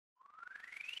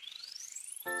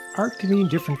Art can mean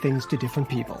different things to different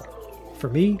people. For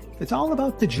me, it's all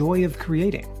about the joy of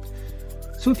creating.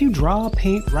 So if you draw,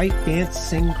 paint, write, dance,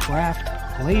 sing,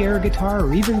 craft, play air guitar,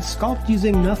 or even sculpt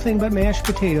using nothing but mashed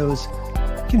potatoes,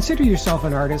 consider yourself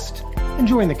an artist and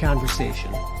join the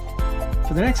conversation.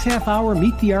 For the next half hour,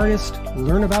 meet the artist,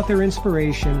 learn about their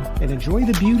inspiration, and enjoy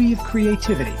the beauty of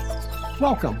creativity.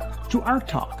 Welcome to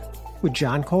ARTalk with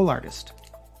John Cole Artist.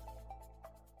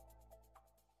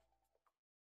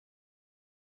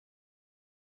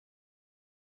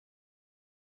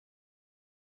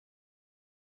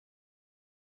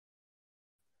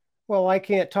 Well, I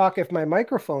can't talk if my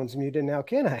microphone's muted now,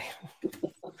 can I?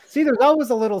 See, there's always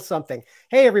a little something.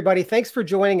 Hey, everybody. Thanks for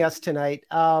joining us tonight.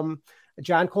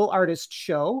 John Cole Artist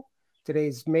Show.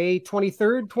 Today's May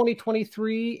 23rd,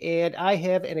 2023, and I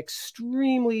have an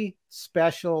extremely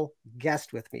special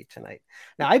guest with me tonight.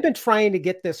 Now, I've been trying to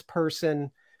get this person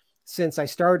since I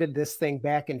started this thing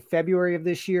back in February of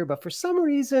this year, but for some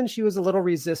reason, she was a little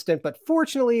resistant, but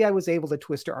fortunately, I was able to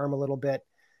twist her arm a little bit.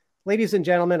 Ladies and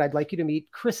gentlemen, I'd like you to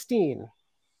meet Christine.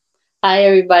 Hi,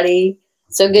 everybody.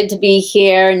 So good to be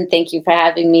here, and thank you for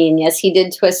having me. And yes, he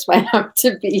did twist my arm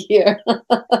to be here.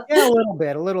 Yeah, a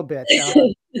little bit.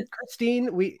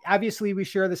 Christine, we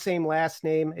share the same last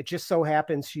name. It just so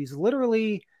happens she's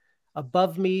literally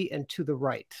above me and to the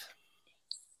right.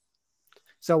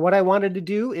 So what I wanted to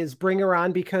do is bring her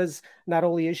on because not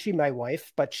only is she my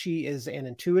wife, but she is an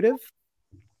intuitive.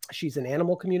 She's an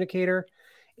animal communicator,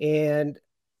 and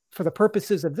for the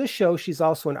purposes of this show, she's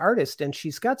also an artist, and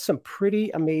she's got some pretty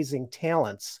amazing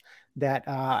talents that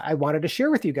I wanted to share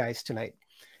with you guys tonight.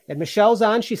 And Michelle's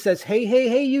on. She says,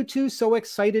 hey, you two. So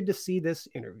excited to see this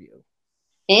interview.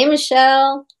 Hey,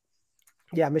 Michelle.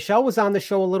 Yeah, Michelle was on the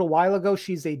show a little while ago.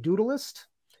 She's a doodleist,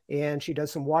 and she does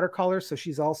some watercolors. So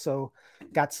she's also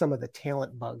got some of the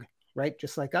talent bug, right?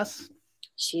 Just like us.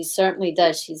 She certainly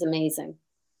does. She's amazing.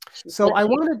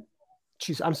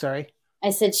 I'm sorry. I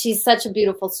said, she's such a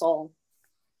beautiful soul.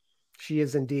 She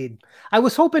is indeed. I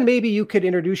was hoping maybe you could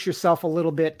introduce yourself a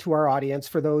little bit to our audience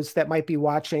for those that might be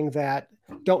watching that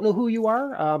don't know who you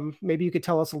are. Maybe you could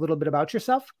tell us a little bit about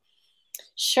yourself.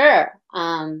 Sure.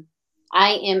 I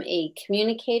am a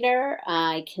communicator.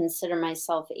 I consider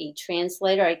myself a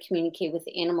translator. I communicate with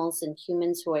animals and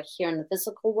humans who are here in the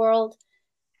physical world.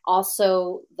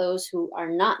 Also, those who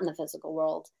are not in the physical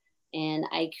world. And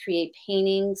I create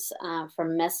paintings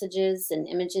from messages and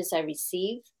images I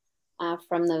receive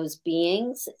from those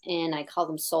beings, and I call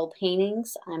them soul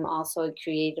paintings. I'm also a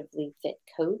creatively fit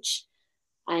coach.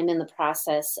 I'm in the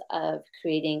process of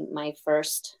creating my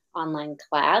first online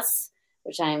class,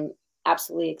 which I'm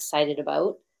absolutely excited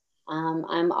about.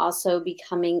 I'm also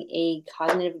becoming a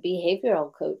cognitive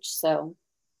behavioral coach. So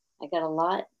I got a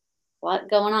lot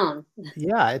going on.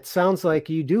 Yeah, it sounds like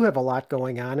you do have a lot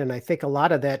going on. And I think a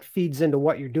lot of that feeds into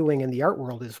what you're doing in the art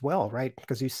world as well, right?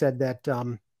 Because you said that,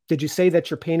 did you say that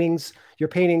your paintings,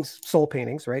 soul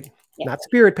paintings, right? Yes. Not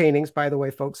spirit paintings, by the way,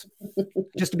 folks,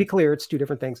 just to be clear, it's two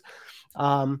different things.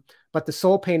 But the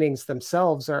soul paintings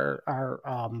themselves it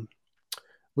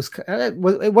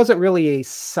wasn't really a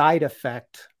side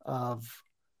effect of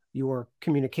your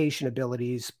communication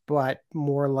abilities, but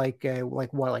more like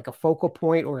a focal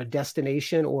point or a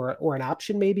destination or an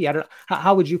option, maybe. I don't know.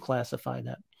 How would you classify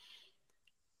that?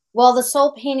 Well, the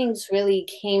soul paintings really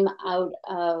came out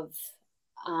of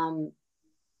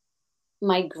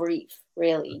my grief,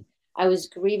 really. I was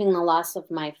grieving the loss of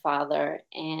my father,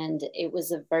 and it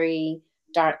was a very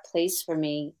dark place for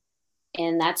me.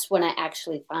 And that's when I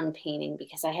actually found painting,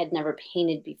 because I had never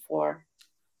painted before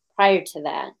prior to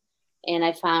that. And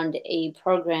I found a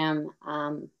program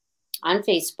on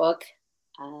Facebook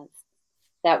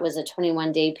that was a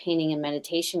 21-day painting and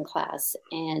meditation class.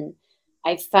 And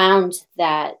I found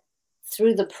that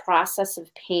through the process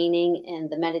of painting and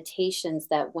the meditations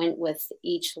that went with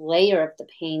each layer of the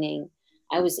painting,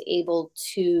 I was able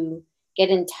to get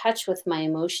in touch with my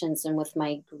emotions and with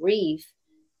my grief.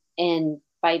 And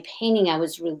by painting, I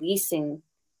was releasing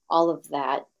all of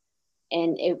that.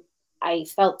 And I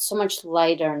felt so much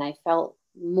lighter, and I felt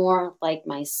more like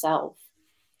myself.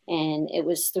 And it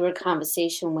was through a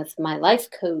conversation with my life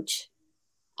coach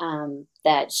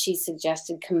that she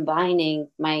suggested combining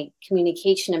my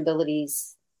communication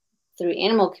abilities through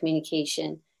animal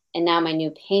communication and now my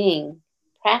new painting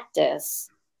practice,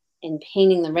 and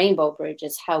painting the rainbow bridge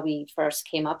is how we first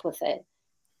came up with it.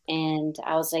 And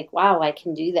I was like, wow, I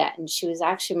can do that. And she was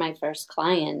actually my first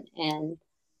client. And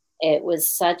it was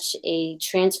such a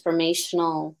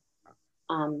transformational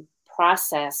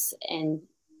process, and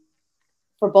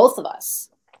for both of us.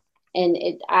 And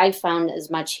I found as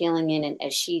much healing in it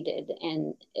as she did.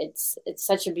 And it's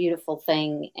such a beautiful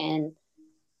thing. And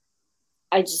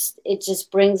it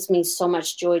just brings me so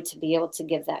much joy to be able to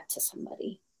give that to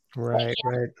somebody. Right,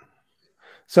 right.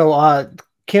 So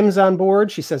Kim's on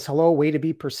board. She says, hello, way to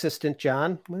be persistent,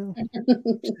 John. Well,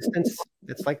 persistence,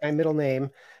 that's like my middle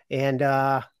name. And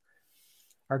our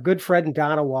good friend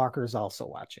Donna Walker is also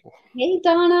watching. Hey,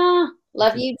 Donna.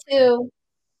 Love you too.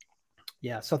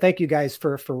 Yeah. So thank you guys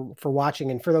for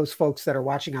watching. And for those folks that are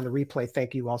watching on the replay,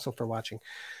 thank you also for watching.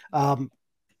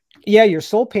 Yeah, your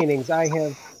soul paintings, I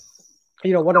have,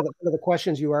 one of the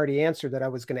questions you already answered that I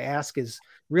was going to ask is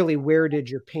really, where did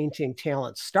your painting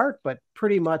talent start? But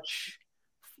pretty much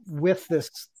with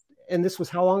this, and this was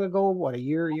how long ago? What, a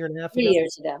year and a half ago? 3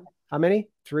 years ago. How many?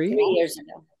 3? 3 years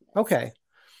ago. Okay.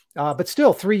 But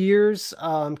still 3 years,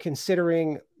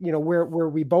 considering, where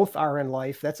we both are in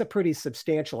life, that's a pretty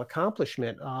substantial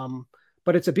accomplishment.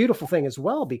 But it's a beautiful thing as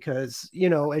well, because,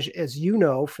 as you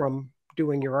know, from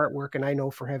doing your artwork, and I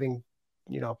know for having,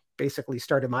 basically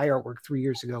started my artwork 3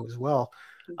 years ago as well,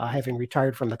 having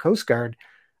retired from the Coast Guard.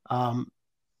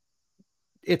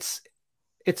 It's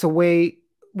a way,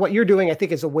 what you're doing, I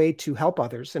think, is a way to help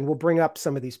others. And we'll bring up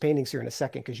some of these paintings here in a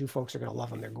second, because you folks are going to love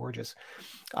them. They're gorgeous.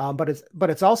 But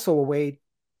it's also a way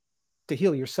to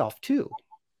heal yourself too,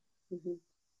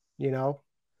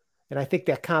 and I think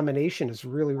that combination is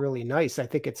really, really nice. I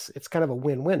think it's kind of a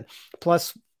win-win.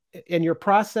 Plus, in your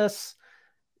process,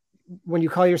 when you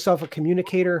call yourself a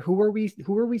communicator, who are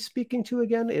we speaking to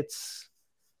again? It's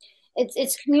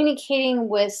communicating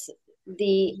with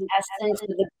the essence of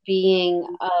the being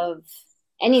of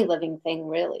any living thing,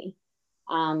 really.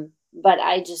 But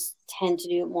I just tend to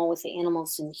do it more with the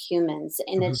animals and humans.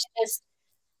 And it's just,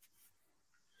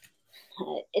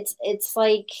 it's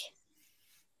like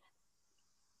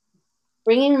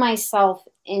bringing myself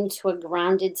into a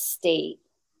grounded state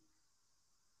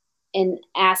and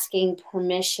asking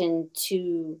permission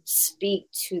to speak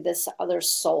to this other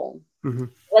soul,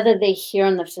 whether they hear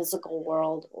in the physical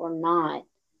world or not.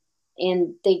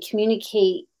 And they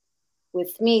communicate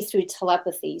with me through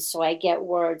telepathy. So I get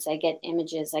words, I get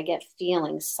images, I get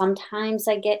feelings. Sometimes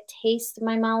I get taste in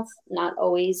my mouth. Not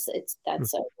always.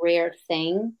 That's a rare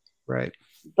thing. Right.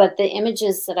 But the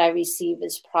images that I receive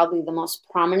is probably the most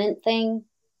prominent thing.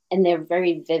 And they're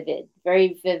very vivid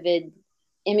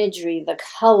imagery, the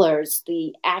colors,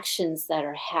 the actions that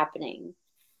are happening.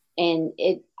 And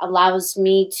it allows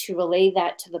me to relay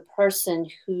that to the person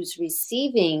who's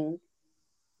receiving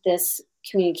this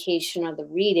communication or the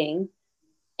reading.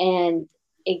 And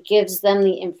it gives them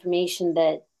the information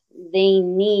that they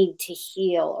need to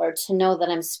heal, or to know that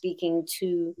I'm speaking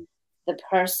to the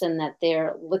person that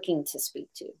they're looking to speak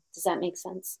to. Does that make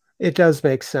sense? It does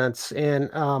make sense.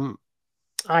 And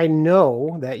I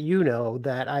know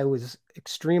that I was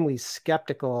extremely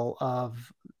skeptical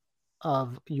of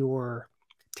your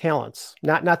talents,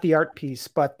 not the art piece,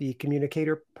 but the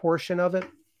communicator portion of it.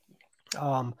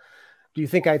 Do you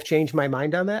think I've changed my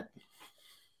mind on that?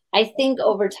 I think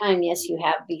over time, yes, you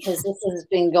have, because this has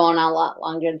been going on a lot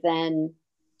longer than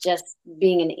just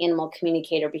being an animal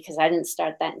communicator, because I didn't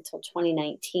start that until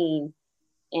 2019.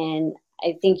 And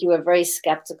I think you were very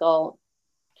skeptical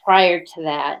prior to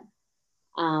that.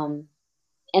 And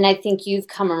I think you've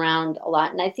come around a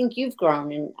lot, and I think you've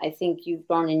grown, and I think you've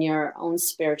grown in your own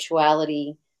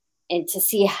spirituality, and to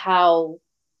see how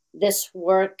this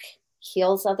work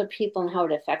heals other people and how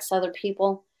it affects other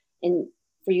people, and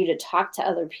for you to talk to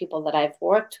other people that I've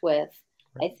worked with,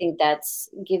 I think that's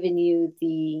given you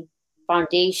the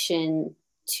foundation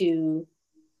to,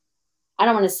 I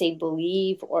don't want to say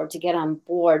believe or to get on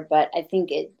board, but I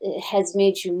think it has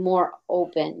made you more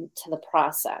open to the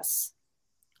process.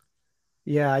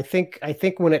 Yeah, I think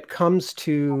when it comes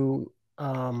to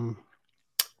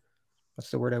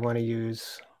what's the word I want to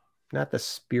use? Not the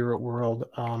spirit world,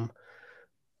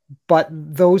 but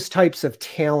those types of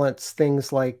talents,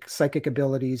 things like psychic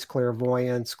abilities,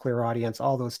 clairvoyance, clairaudience,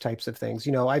 all those types of things.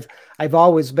 I've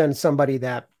always been somebody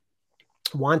that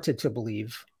wanted to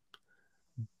believe,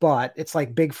 but it's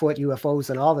like Bigfoot, UFOs,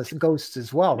 and all this, ghosts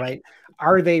as well, right?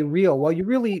 Are they real? Well, you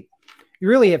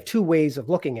really have two ways of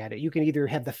looking at it. You can either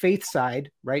have the faith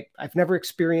side, right? I've never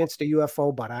experienced a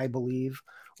UFO, but I believe.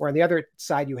 Or on the other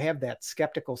side, you have that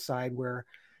skeptical side where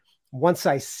once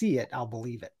I see it, I'll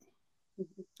believe it.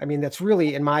 I mean, that's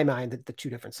really, in my mind, the two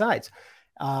different sides.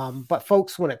 But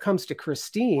folks, when it comes to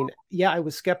Christine, yeah, I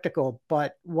was skeptical,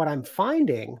 but what I'm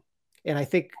finding, and I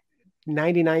think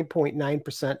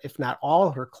 99.9%, if not all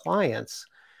her clients,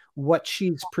 what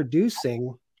she's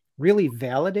producing really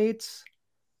validates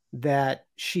that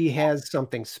she has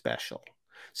something special.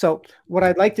 So what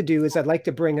I'd like to do is I'd like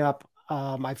to bring up,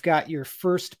 I've got your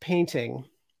first painting.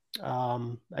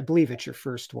 I believe it's your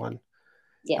first one.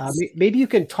 Yes. Maybe you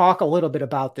can talk a little bit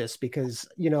about this because,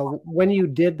 when you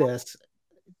did this,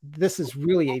 this is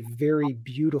really a very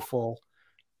beautiful,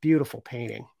 beautiful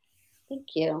painting.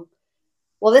 Thank you.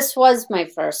 Well, this was my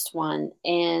first one,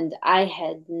 and I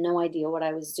had no idea what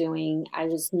I was doing. I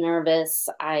was nervous.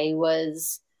 I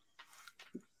was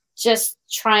just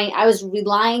trying, I was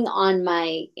relying on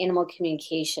my animal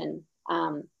communication.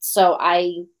 So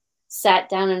I sat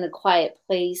down in a quiet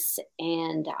place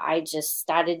and I just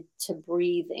started to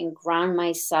breathe and ground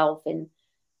myself. And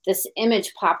this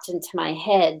image popped into my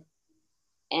head.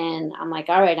 And I'm like,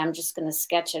 all right, I'm just going to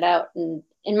sketch it out. And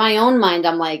in my own mind,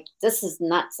 I'm like, this is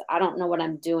nuts. I don't know what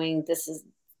I'm doing.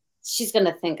 She's going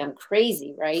to think I'm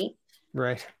crazy, right?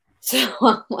 Right. So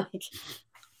I'm like,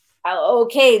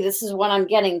 okay, this is what I'm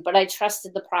getting. But I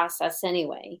trusted the process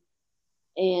anyway.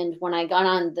 And when I got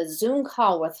on the Zoom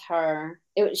call with her,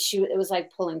 it was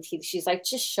like pulling teeth. She's like,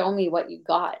 just show me what you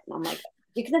got. And I'm like,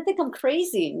 you're going to think I'm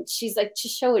crazy. And she's like,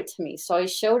 just show it to me. So I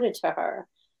showed it to her.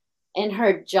 And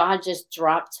her jaw just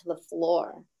dropped to the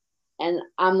floor. And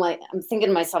I'm thinking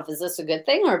to myself, is this a good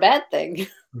thing or a bad thing?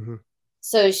 Mm-hmm.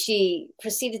 So she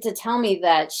proceeded to tell me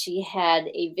that she had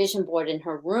a vision board in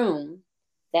her room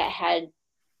that had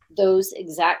those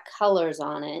exact colors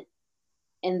on it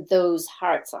and those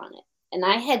hearts on it. And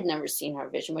I had never seen her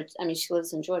vision, which, I mean, she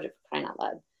lives in Georgia, for crying out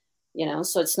loud,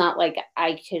 so it's not like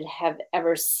I could have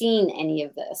ever seen any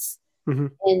of this. Mm-hmm.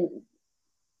 And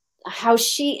how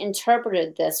she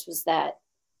interpreted this was that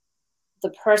the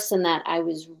person that I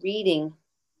was reading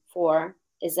for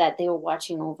is that they were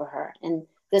watching over her. And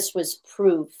this was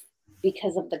proof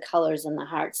because of the colors and the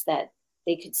hearts that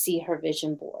they could see her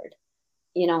vision board,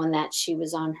 and that she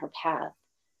was on her path.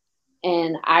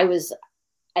 And I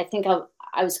think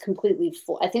I was completely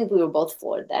I think we were both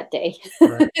floored that day.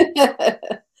 Right.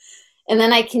 And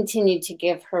then I continued to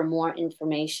give her more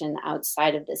information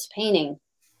outside of this painting.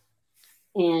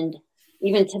 And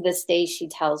even to this day, she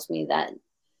tells me that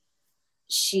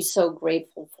she's so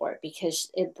grateful for it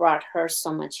because it brought her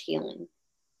so much healing,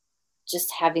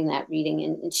 just having that reading.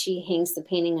 And she hangs the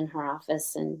painting in her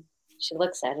office and she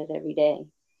looks at it every day.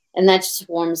 And that just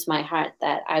warms my heart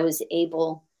that I was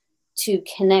able to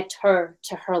connect her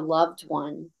to her loved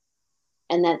one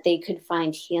and that they could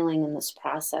find healing in this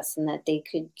process and that they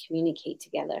could communicate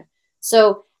together.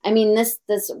 So, I mean, this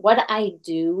what I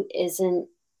do isn't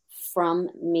from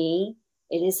me.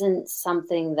 It isn't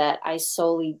something that I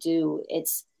solely do.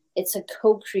 It's a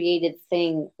co-created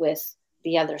thing with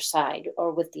the other side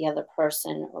or with the other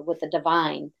person or with the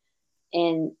divine.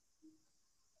 And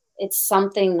it's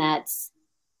something that's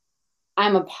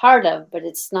I'm a part of, but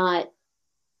it's not,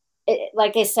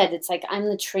 like I said, it's like I'm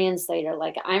the translator.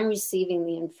 Like I'm receiving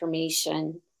the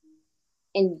information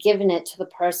and giving it to the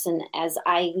person as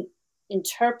I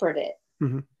interpret it.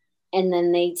 Mm-hmm. And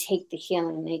then they take the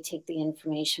healing and they take the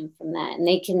information from that and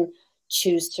they can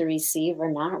choose to receive or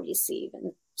not receive.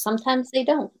 And sometimes they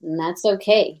don't, and that's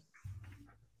okay.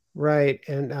 Right.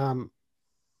 And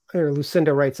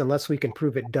Lucinda writes, unless we can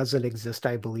prove it doesn't exist,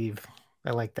 I believe.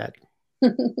 I like that.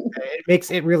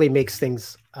 It really makes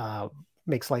things,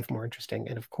 makes life more interesting.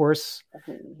 And of course,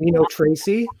 we know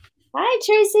Tracy. Hi,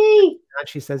 Tracy.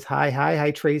 She says,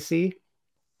 hi, Tracy.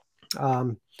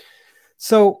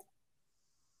 So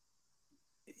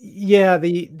yeah,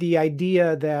 the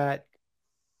idea that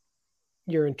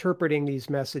you're interpreting these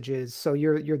messages, so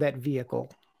you're that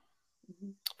vehicle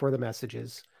for the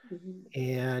messages. Mm-hmm.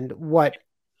 And what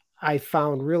I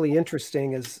found really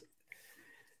interesting is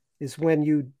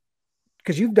when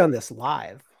because you've done this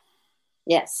live.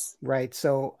 Yes. Right.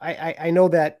 So I know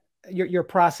that your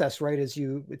process, right, is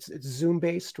it's Zoom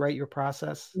based, right? Your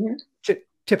process, mm-hmm.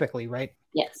 Typically, right?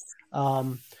 Yes.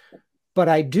 But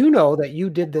I do know that you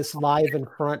did this live in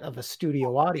front of a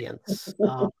studio audience.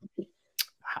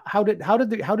 How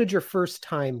did your first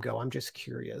time go? I'm just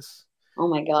curious. Oh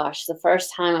my gosh. The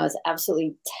first time I was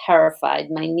absolutely terrified.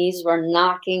 My knees were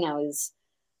knocking. I was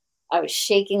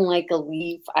shaking like a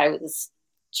leaf. I was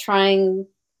trying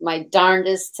my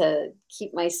darndest to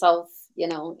keep myself,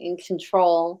 in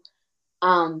control.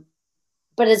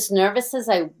 But as nervous as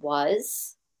I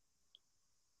was,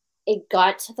 it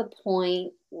got to the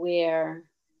point where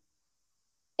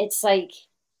it's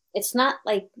not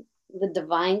like the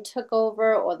divine took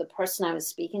over or the person I was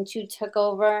speaking to took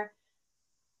over,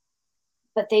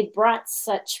 but they brought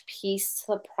such peace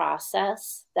to the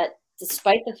process that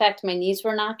despite the fact my knees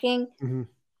were knocking, mm-hmm.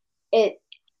 it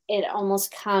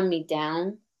almost calmed me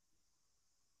down.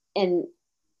 And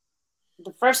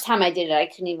the first time I did it, I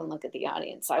couldn't even look at the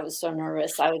audience. I was so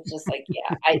nervous. I was just like,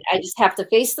 yeah, I just have to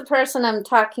face the person I'm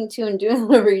talking to and doing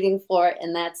the reading for,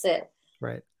 and that's it.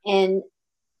 Right. And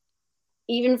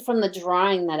even from the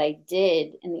drawing that I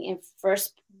did and the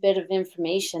first bit of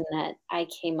information that I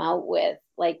came out with,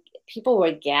 like people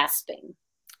were gasping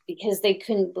because they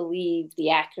couldn't believe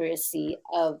the accuracy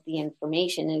of the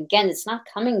information. And again, it's not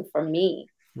coming from me.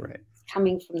 Right. It's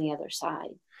coming from the other side.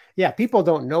 Yeah, people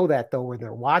don't know that though when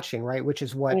they're watching, right? Which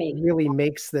is what really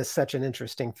makes this such an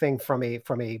interesting thing from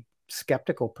a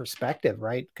skeptical perspective,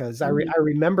 right? Because I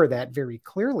remember that very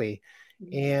clearly.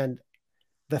 And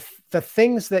the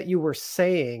things that you were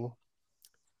saying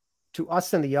to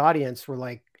us in the audience were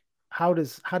like, how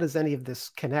does any of this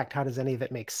connect? How does any of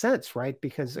it make sense, right?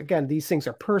 Because again, these things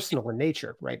are personal in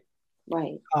nature, right?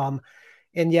 Right.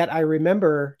 And yet I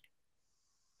remember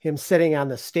him sitting on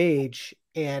the stage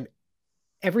and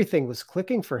everything was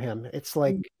clicking for him. It's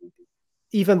like,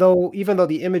 even though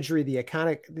the imagery, the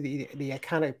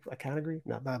iconography,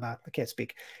 no, I can't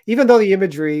speak. Even though the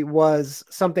imagery was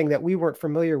something that we weren't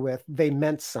familiar with, they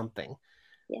meant something.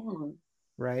 Yeah.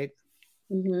 Right.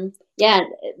 Yeah,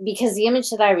 because the image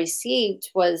that I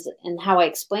received was, and how I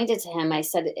explained it to him, I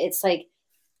said, it's like,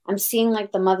 I'm seeing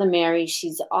like the Mother Mary,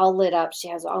 she's all lit up. She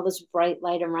has all this bright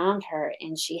light around her,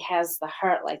 and she has the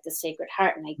heart, like the Sacred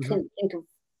Heart. And I couldn't think of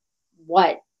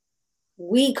what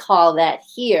we call that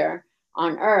here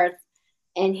on earth.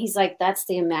 And he's like, that's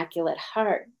the Immaculate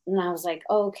Heart. And I was like,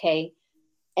 oh, okay.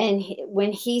 And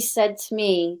when he said to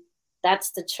me,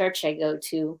 that's the church I go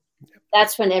to,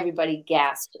 that's when everybody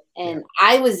gasped. And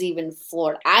I was even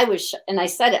floored. And I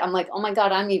said it, I'm like, oh my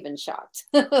God, I'm even shocked.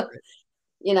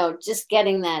 You know, just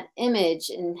getting that image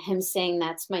and him saying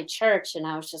that's my church. And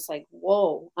I was just like,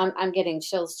 whoa, I'm getting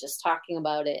chills just talking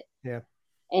about it. Yeah.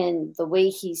 And the way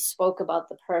he spoke about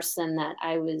the person that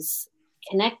I was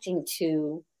connecting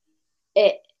to,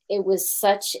 it was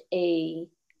such a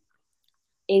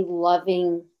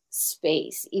loving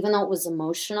space, even though it was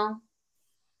emotional.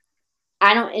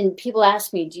 And people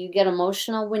ask me, do you get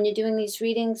emotional when you're doing these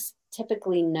readings?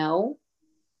 Typically, no,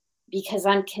 because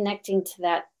I'm connecting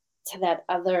to that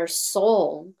other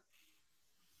soul.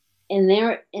 And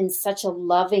they're in such a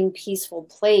loving, peaceful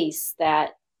place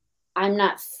that I'm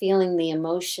not feeling the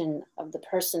emotion of the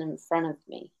person in front of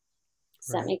me.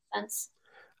 Does that make sense?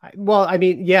 Well, I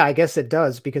mean, yeah, I guess it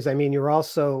does, because I mean, you're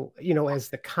also, as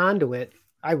the conduit,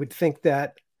 I would think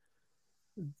that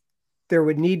there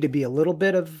would need to be a little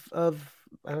bit of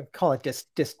I don't call it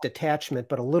just detachment,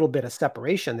 but a little bit of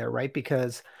separation there, right?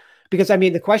 Because I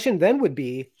mean, the question then would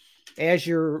be, as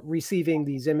you're receiving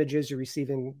these images, you're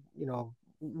receiving,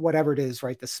 whatever it is,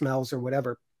 right? The smells or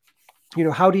whatever,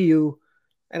 how do you,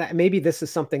 and maybe this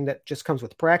is something that just comes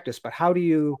with practice, but how do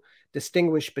you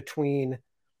distinguish between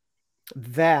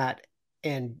that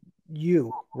and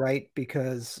you, right?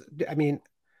 Because I mean,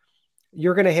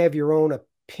 you're going to have your own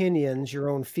opinions, your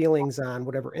own feelings on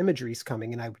whatever imagery is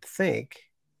coming, and I would think,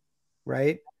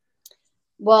 right?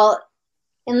 Well,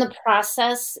 in the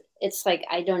process, it's like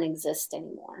I don't exist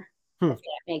anymore, if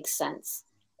that makes sense.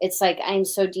 It's like I'm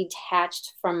so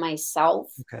detached from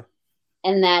myself,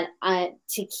 and that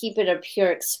to keep it a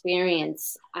pure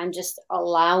experience, I'm just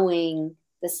allowing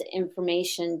this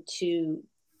information to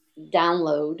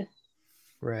download.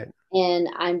 Right. And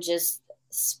I'm just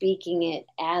speaking it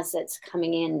as it's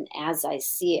coming in, as I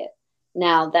see it.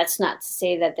 Now, that's not to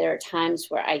say that there are times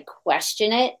where I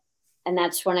question it, and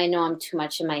that's when I know I'm too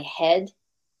much in my head.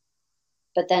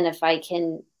 But then if I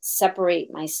can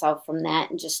separate myself from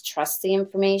that and just trust the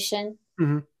information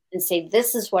and say,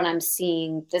 this is what I'm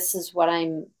seeing, this is what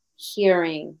I'm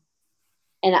hearing,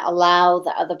 and allow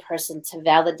the other person to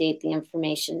validate the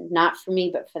information, not for me,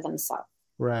 but for themselves.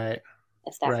 Right.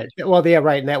 If that right. Well, yeah,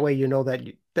 right. And that way,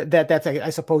 that's,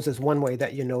 I suppose, is one way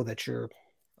that that you're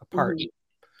apart.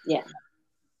 Yeah.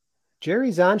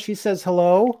 Jerry's on. She says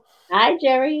hello. Hi,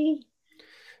 Jerry.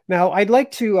 Now, I'd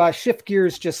like to shift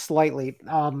gears just slightly.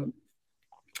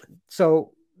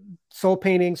 So soul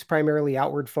paintings, primarily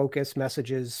outward focus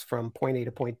messages from point A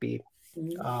to point B.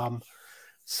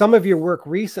 Some of your work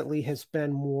recently has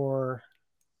been more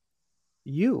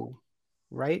you,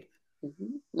 right?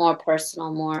 More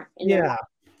personal, more yeah.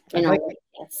 I'd like to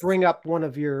bring up one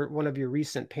of your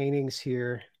recent paintings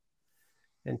here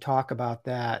and talk about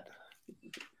that.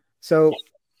 So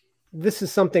this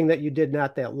is something that you did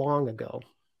not that long ago.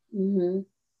 And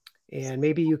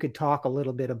maybe you could talk a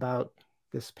little bit about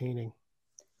this painting.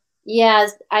 Yeah,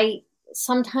 I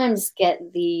sometimes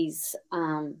get these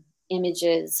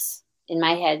images in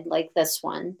my head, like this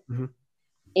one.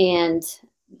 And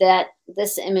that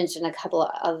this image and a couple of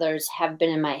others have been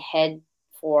in my head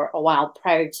for a while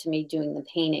prior to me doing the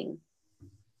painting.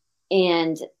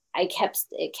 And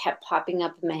it kept popping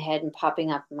up in my head and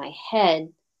popping up in my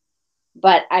head.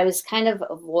 but I was kind of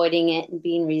avoiding it and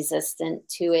being resistant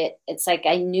to it. It's like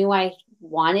I knew I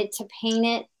wanted to paint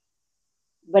it,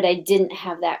 but I didn't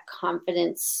have that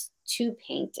confidence to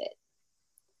paint it.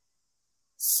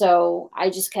 So I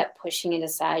just kept pushing it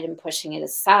aside and pushing it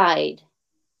aside.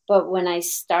 But when I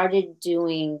started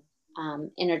doing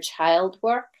inner child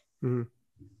work, Mm-hmm.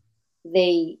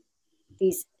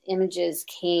 these images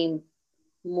came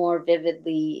more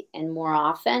vividly and more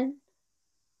often.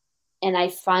 And I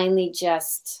finally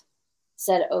just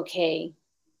said, okay,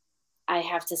 I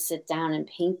have to sit down and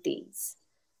paint these.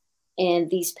 And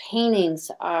these paintings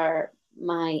are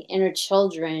my inner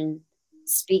children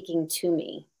speaking to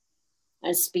me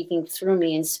and speaking through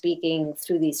me and speaking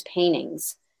through these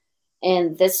paintings.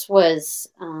 And this was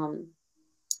an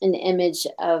image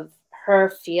of her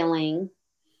feeling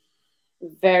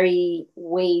very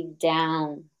weighed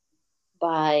down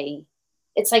by,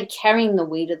 it's like carrying the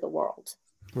weight of the world.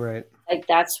 Right. Like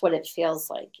that's what it feels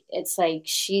like. It's like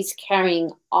she's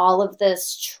carrying all of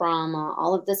this trauma,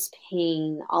 all of this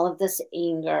pain, all of this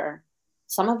anger.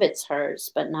 Some of it's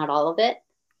hers, but not all of it.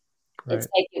 Right. It's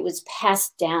like it was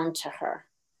passed down to her.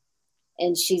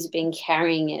 And she's been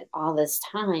carrying it all this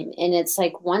time. And it's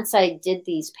like once I did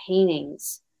these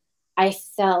paintings, I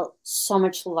felt so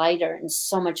much lighter and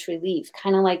so much relief.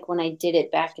 Kind of like when I did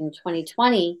it back in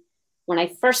 2020, when I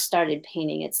first started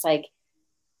painting. It's like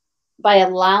by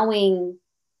allowing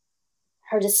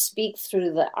her to speak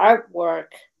through the artwork,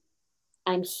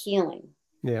 I'm healing.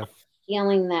 Yeah.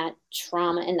 Healing that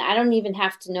trauma. And I don't even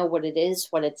have to know what it is,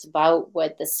 what it's about,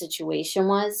 what the situation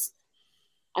was.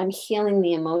 I'm healing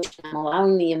the emotion. I'm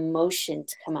allowing the emotion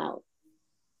to come out.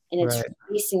 And it's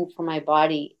releasing from my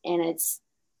body. And it's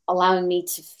allowing me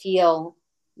to feel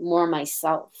more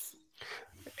myself.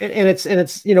 And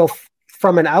it's, you know,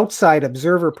 from an outside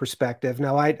observer perspective.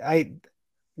 Now,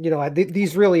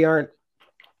 these really aren't,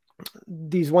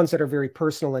 these ones that are very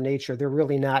personal in nature. They're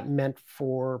really not meant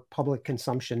for public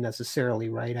consumption necessarily,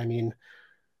 right? I mean,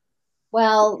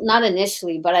 well, not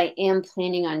initially, but I am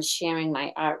planning on sharing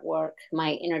my artwork,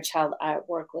 my inner child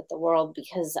artwork with the world,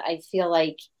 because I feel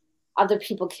like other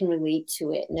people can relate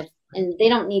to it. And they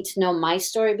don't need to know my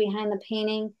story behind the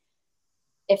painting.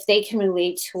 If they can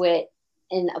relate to it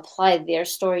and apply their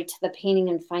story to the painting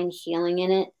and find healing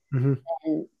in it,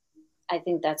 then I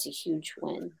think that's a huge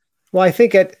win. Well, I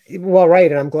think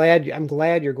right. And I'm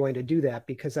glad you're going to do that,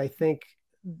 because I think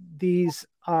these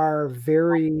are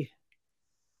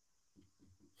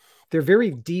they're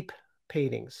very deep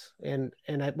paintings. And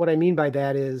what I mean by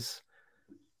that is,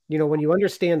 you know, when you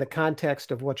understand the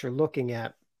context of what you're looking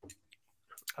at,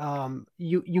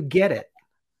 you get it.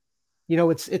 You know,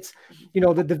 it's you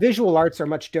know, the visual arts are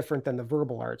much different than the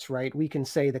verbal arts, right? We can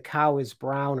say the cow is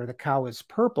brown or the cow is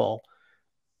purple,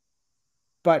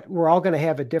 but we're all going to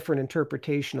have a different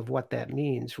interpretation of what that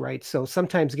means, right? So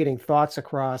sometimes getting thoughts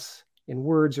across in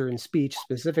words or in speech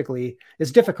specifically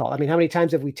is difficult. I mean, how many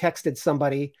times have we texted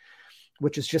somebody,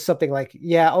 which is just something like,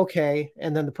 yeah, okay,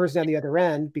 and then the person on the other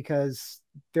end, because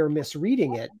they're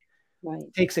misreading it,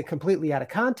 takes it completely out of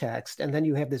context, and then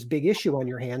you have this big issue on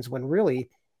your hands when really,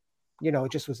 you know,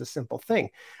 it just was a simple thing.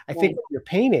 I think with your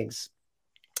paintings,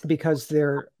 because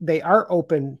they are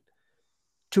open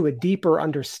to a deeper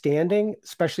understanding,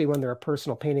 especially when they're a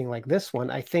personal painting like this one.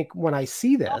 I think when I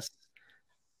see this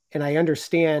and I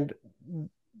understand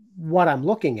what I'm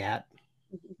looking at,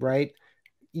 right,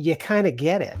 you kind of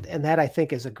get it. And that, I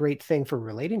think, is a great thing for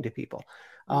relating to people.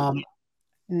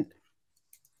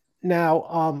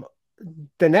 Now,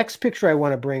 the next picture I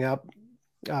want to bring up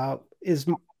is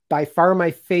by far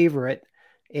my favorite.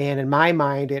 And in my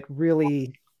mind, it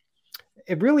really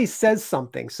says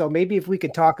something. So maybe if we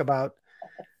could talk about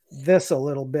this a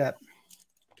little bit.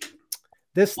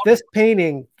 This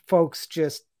painting, folks,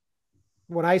 just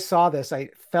when I saw this,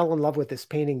 I fell in love with this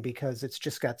painting because it's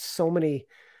just got so many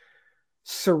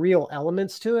surreal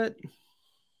elements to it.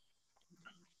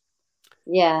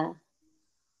 Yeah.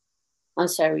 I'm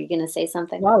sorry, were you going to say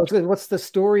something? Wow, what's the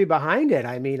story behind it?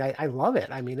 I mean, I love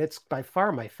it. I mean, it's by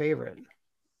far my favorite.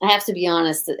 I have to be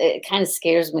honest, it kind of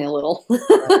scares me a little.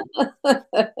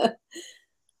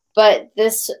 But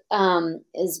this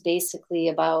is basically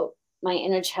about my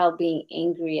inner child being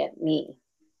angry at me.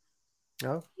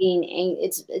 Oh.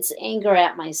 It's anger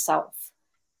at myself,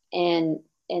 and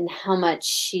how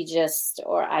much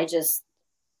I just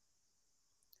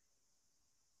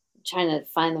trying to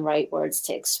find the right words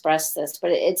to express this,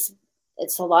 but it's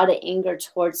a lot of anger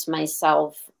towards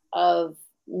myself of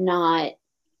not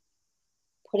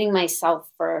putting myself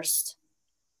first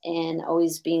and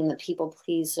always being the people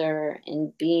pleaser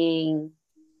and being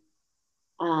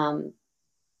the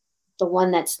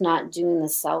one that's not doing the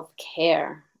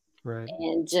self-care. Right.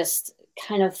 and just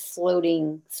kind of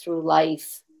floating through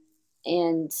life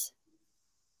and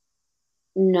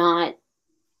not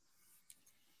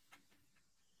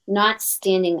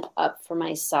standing up for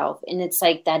myself. And it's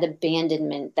like that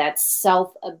abandonment, that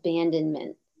self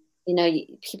abandonment. You know,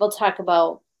 people talk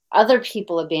about other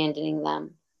people abandoning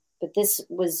them, but this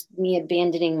was me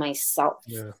abandoning myself.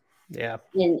 Yeah. Yeah.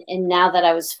 And now that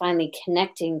I was finally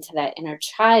connecting to that inner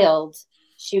child,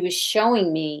 she was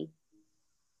showing me,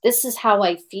 this is how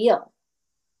I feel.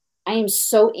 I am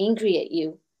so angry at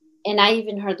you. And I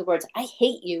even heard the words, I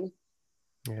hate you.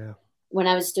 Yeah. When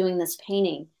I was doing this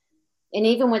painting. And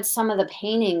even with some of the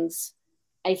paintings,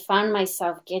 I found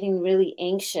myself getting really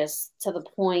anxious to the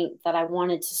point that I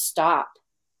wanted to stop.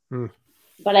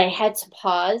 But I had to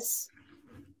pause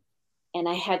and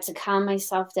I had to calm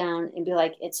myself down and be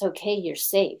like, it's okay, you're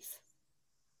safe.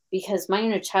 Because my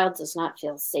inner child does not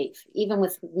feel safe. Even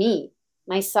with me,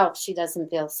 myself, she doesn't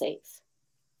feel safe.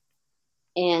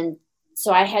 And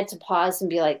so I had to pause and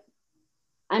be like,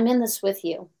 I'm in this with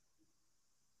you.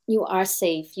 You are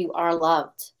safe. You are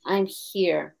loved. I'm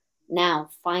here now,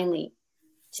 finally,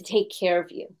 to take care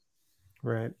of you.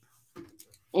 Right.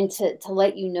 And to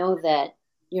let you know that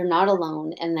you're not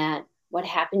alone and that what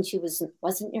happened to you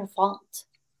wasn't your fault.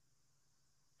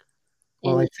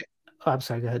 Well, I'm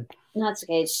sorry, go ahead. No, it's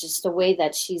okay. It's just the way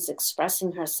that she's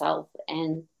expressing herself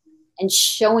and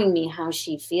showing me how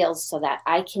she feels so that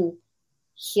I can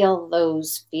heal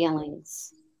those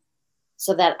feelings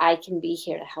so that I can be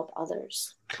here to help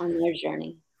others on their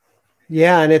journey.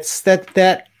 Yeah. And it's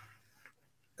that.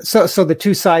 So the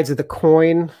two sides of the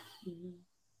coin,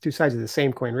 two sides of the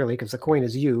same coin, really, because the coin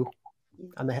is you.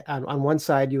 On one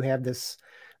side, you have this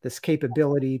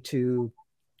capability to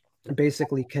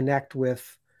basically connect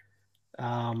with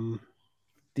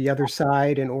the other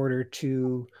side in order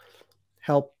to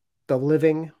help the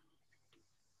living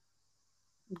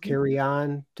carry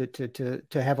on, to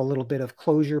have a little bit of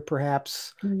closure,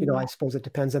 perhaps. You know, I suppose it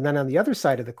depends. And then on the other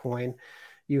side of the coin,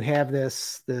 you have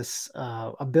this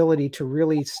ability to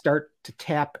really start to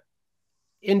tap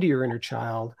into your inner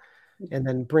child and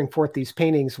then bring forth these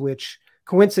paintings, which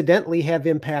coincidentally have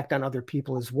impact on other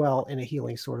people as well in a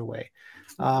healing sort of way.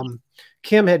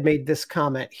 Kim had made this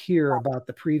comment here about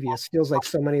the previous. Feels like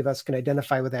so many of us can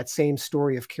identify with that same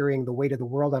story of carrying the weight of the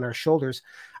world on our shoulders.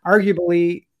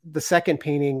 Arguably, the second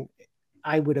painting,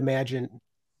 I would imagine,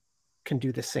 can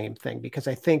do the same thing, because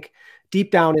I think deep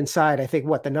down inside, I think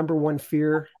what the number one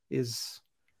fear is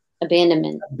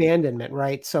abandonment,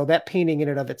 right? So that painting in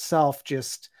and of itself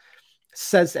just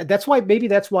says, maybe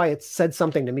that's why it said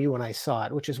something to me when I saw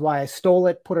it, which is why I stole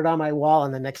it, put it on my wall,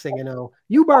 and the next thing you know,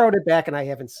 you borrowed it back and I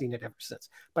haven't seen it ever since.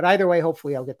 But either way,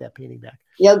 hopefully I'll get that painting back.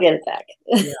 You'll get it back.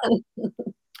 Yeah.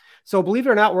 So believe it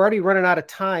or not, we're already running out of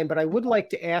time, but I would like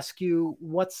to ask you,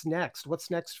 what's next? What's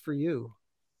next for you?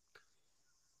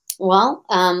 Well,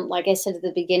 like I said at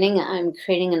the beginning, I'm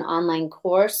creating an online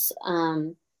course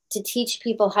to teach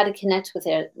people how to connect with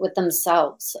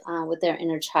themselves, with their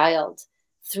inner child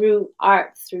through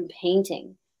art, through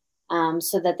painting,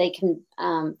 so that they can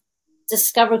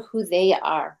discover who they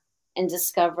are and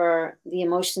discover the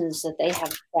emotions that they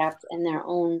have trapped in their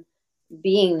own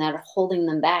being that are holding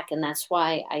them back. And that's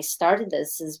why I started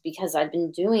this, is because I've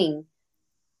been doing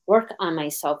work on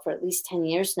myself for at least 10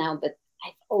 years now, but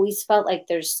I've always felt like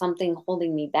there's something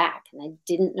holding me back and I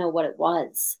didn't know what it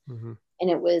was. And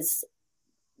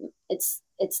it's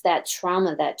that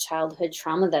trauma, that childhood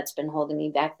trauma that's been holding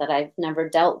me back, that I've never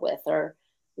dealt with or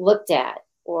looked at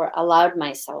or allowed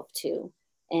myself to.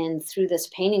 And through this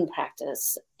painting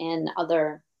practice and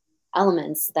other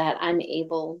elements, that I'm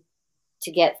able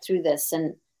to get through this.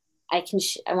 And I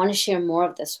want to share more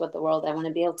of this with the world. I want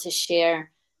to be able to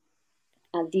share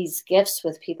these gifts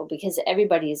with people, because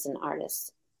everybody is an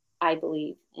artist, I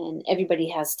believe, and everybody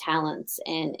has talents,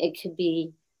 and it could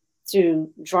be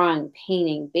through drawing,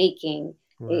 painting, baking.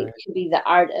 Right. It could be the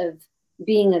art of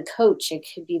being a coach. It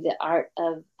could be the art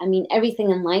of,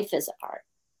 everything in life is art.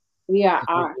 We are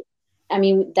art.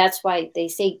 That's why they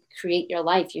say create your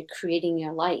life. You're creating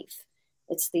your life.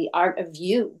 It's the art of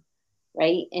you,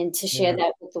 right? And to share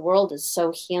that with the world is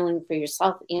so healing for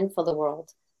yourself and for the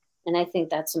world. And I think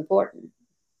that's important.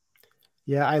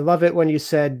 Yeah, I love it when you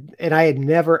said, and I had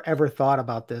never, ever thought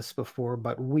about this before,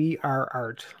 but we are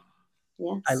art.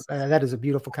 Yes. That is a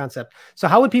beautiful concept. So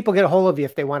how would people get a hold of you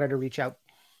if they wanted to reach out?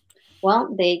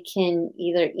 Well, they can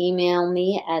either email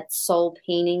me at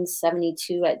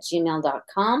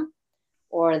soulpainting72@gmail.com,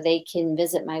 or they can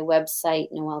visit my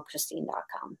website,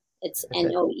 noellechristine.com. It's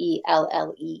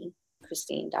NOELLE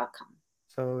Christine.com.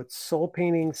 So it's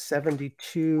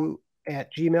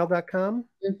soulpainting72@gmail.com.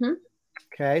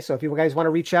 Okay, so if you guys want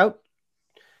to reach out,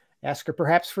 ask her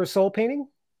perhaps for a soul painting.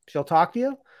 She'll talk to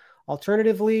you.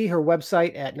 Alternatively, her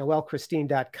website at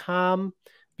noellechristine.com.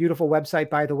 Beautiful website,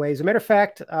 by the way. As a matter of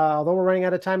fact, although we're running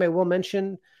out of time, I will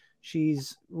mention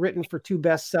she's written for 2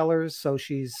 bestsellers. So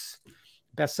she's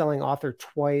best-selling author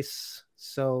twice.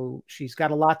 So she's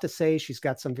got a lot to say. She's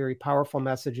got some very powerful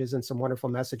messages and some wonderful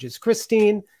messages.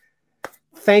 Christine,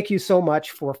 thank you so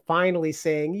much for finally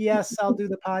saying, yes, I'll do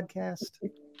the podcast.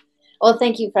 Well,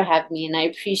 thank you for having me, and I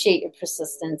appreciate your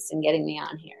persistence in getting me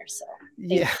on here. So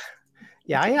yeah.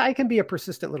 Yeah, I can be a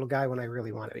persistent little guy when I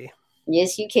really want to be.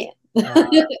 Yes, you can.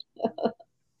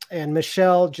 And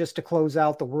Michelle, just to close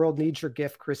out, the world needs your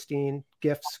gift, Christine.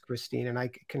 Gifts, Christine, and I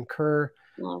concur.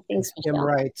 Oh, thanks, Kim Michelle.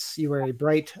 writes, you are a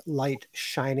bright light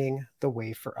shining the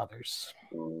way for others.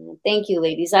 Thank you,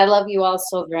 ladies. I love you all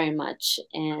so very much.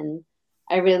 And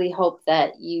I really hope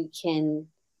that you can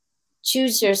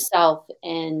choose yourself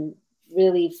and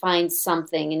really find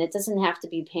something. And it doesn't have to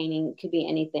be painting. It could be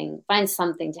anything. Find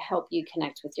something to help you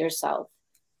connect with yourself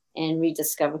and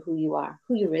rediscover who you are,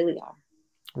 who you really are.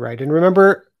 Right. And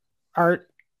remember, art,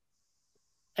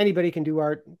 anybody can do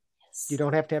art. Yes. You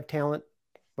don't have to have talent.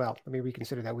 Well, let me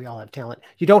reconsider that. We all have talent.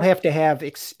 You don't have to have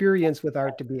experience with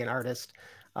art to be an artist,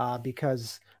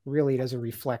 because really it is a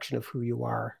reflection of who you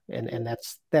are. And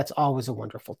that's always a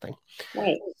wonderful thing.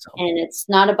 Right. So, and it's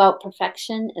not about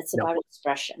perfection. It's about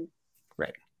expression.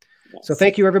 Right. Yes. So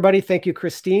thank you, everybody. Thank you,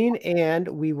 Christine. And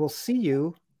we will see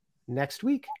you next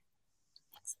week.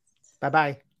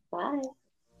 Bye-bye. Bye.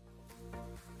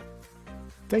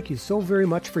 Thank you so very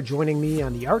much for joining me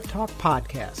on the Art Talk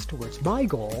podcast, where it's my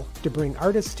goal to bring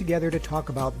artists together to talk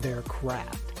about their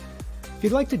craft. If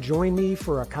you'd like to join me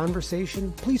for a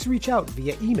conversation, please reach out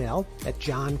via email at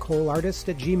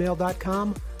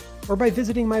johncoleartist@gmail.com or by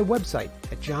visiting my website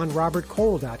at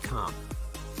johnrobertcole.com.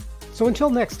 So until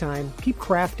next time, keep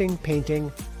crafting,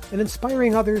 painting, and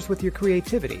inspiring others with your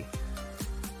creativity.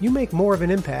 You make more of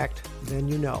an impact than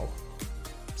you know.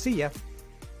 See ya.